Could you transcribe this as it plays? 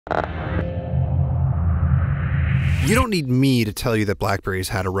You don't need me to tell you that BlackBerry's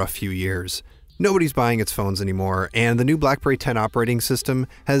had a rough few years. Nobody's buying its phones anymore, and the new BlackBerry 10 operating system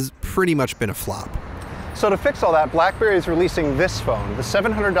has pretty much been a flop. So to fix all that, BlackBerry is releasing this phone, the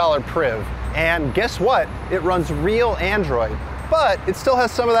 $700 Priv, and guess what? It runs real Android, but it still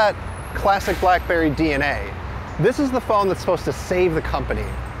has some of that classic BlackBerry DNA. This is the phone that's supposed to save the company.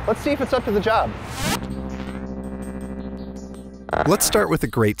 Let's see if it's up to the job. Let's start with the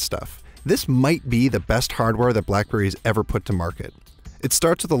great stuff. This might be the best hardware that BlackBerry's ever put to market. It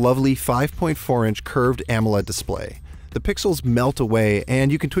starts with a lovely 5.4-inch curved AMOLED display. The pixels melt away,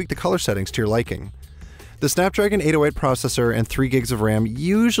 and you can tweak the color settings to your liking. The Snapdragon 808 processor and 3 gigs of RAM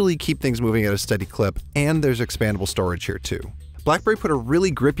usually keep things moving at a steady clip, and there's expandable storage here too. BlackBerry put a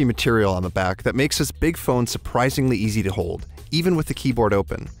really grippy material on the back that makes this big phone surprisingly easy to hold, even with the keyboard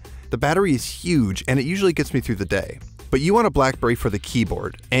open. The battery is huge, and it usually gets me through the day. But you want a BlackBerry for the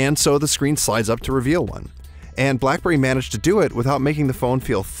keyboard, and so the screen slides up to reveal one. And BlackBerry managed to do it without making the phone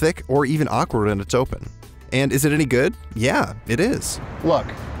feel thick or even awkward when it's open. And is it any good? Yeah, it is. Look,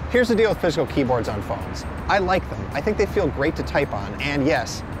 here's the deal with physical keyboards on phones. I like them. I think they feel great to type on. And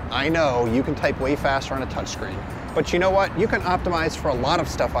yes, I know you can type way faster on a touchscreen. But you know what? You can optimize for a lot of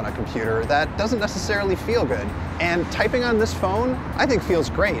stuff on a computer that doesn't necessarily feel good. And typing on this phone, I think feels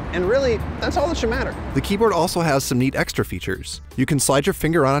great. And really, that's all that should matter. The keyboard also has some neat extra features. You can slide your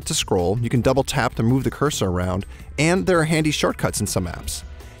finger on it to scroll, you can double tap to move the cursor around, and there are handy shortcuts in some apps.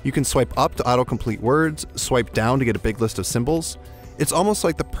 You can swipe up to autocomplete words, swipe down to get a big list of symbols. It's almost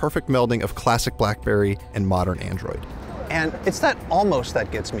like the perfect melding of classic BlackBerry and modern Android. And it's that almost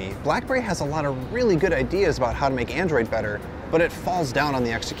that gets me. BlackBerry has a lot of really good ideas about how to make Android better, but it falls down on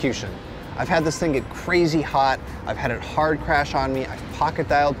the execution. I've had this thing get crazy hot, I've had it hard crash on me, I've pocket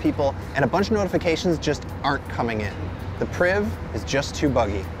dialed people, and a bunch of notifications just aren't coming in. The Priv is just too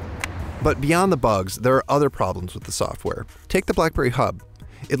buggy. But beyond the bugs, there are other problems with the software. Take the BlackBerry Hub.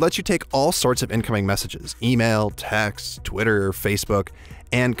 It lets you take all sorts of incoming messages, email, text, Twitter, Facebook,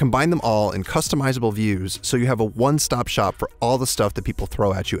 and combine them all in customizable views so you have a one-stop shop for all the stuff that people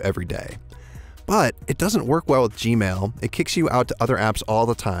throw at you every day. But it doesn't work well with Gmail, it kicks you out to other apps all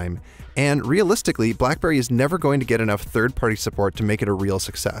the time, and realistically, BlackBerry is never going to get enough third-party support to make it a real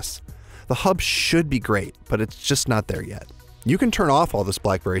success. The Hub should be great, but it's just not there yet. You can turn off all this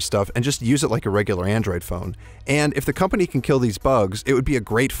BlackBerry stuff and just use it like a regular Android phone, and if the company can kill these bugs, it would be a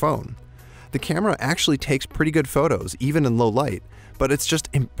great phone. The camera actually takes pretty good photos, even in low light, but it's just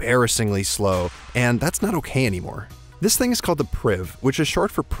embarrassingly slow, and that's not okay anymore. This thing is called the Priv, which is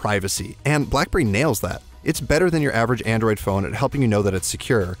short for privacy, and BlackBerry nails that. It's better than your average Android phone at helping you know that it's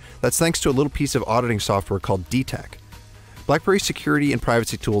secure. That's thanks to a little piece of auditing software called DTEC. BlackBerry's security and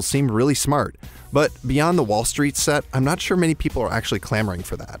privacy tools seem really smart, but beyond the Wall Street set, I'm not sure many people are actually clamoring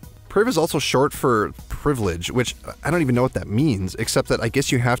for that. Priv is also short for privilege, which I don't even know what that means, except that I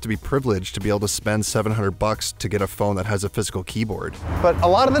guess you have to be privileged to be able to spend $700 to get a phone that has a physical keyboard. But a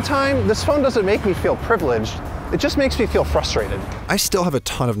lot of the time, this phone doesn't make me feel privileged, it just makes me feel frustrated. I still have a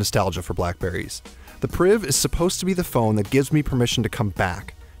ton of nostalgia for BlackBerries. The Priv is supposed to be the phone that gives me permission to come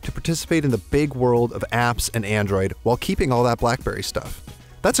back, to participate in the big world of apps and Android while keeping all that BlackBerry stuff.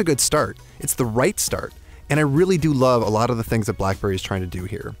 That's a good start. It's the right start, and I really do love a lot of the things that BlackBerry is trying to do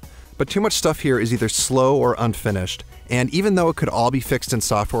here. But too much stuff here is either slow or unfinished, and even though it could all be fixed in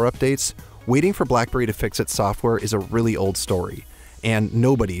software updates, waiting for BlackBerry to fix its software is a really old story, and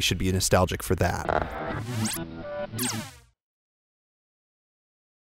nobody should be nostalgic for that.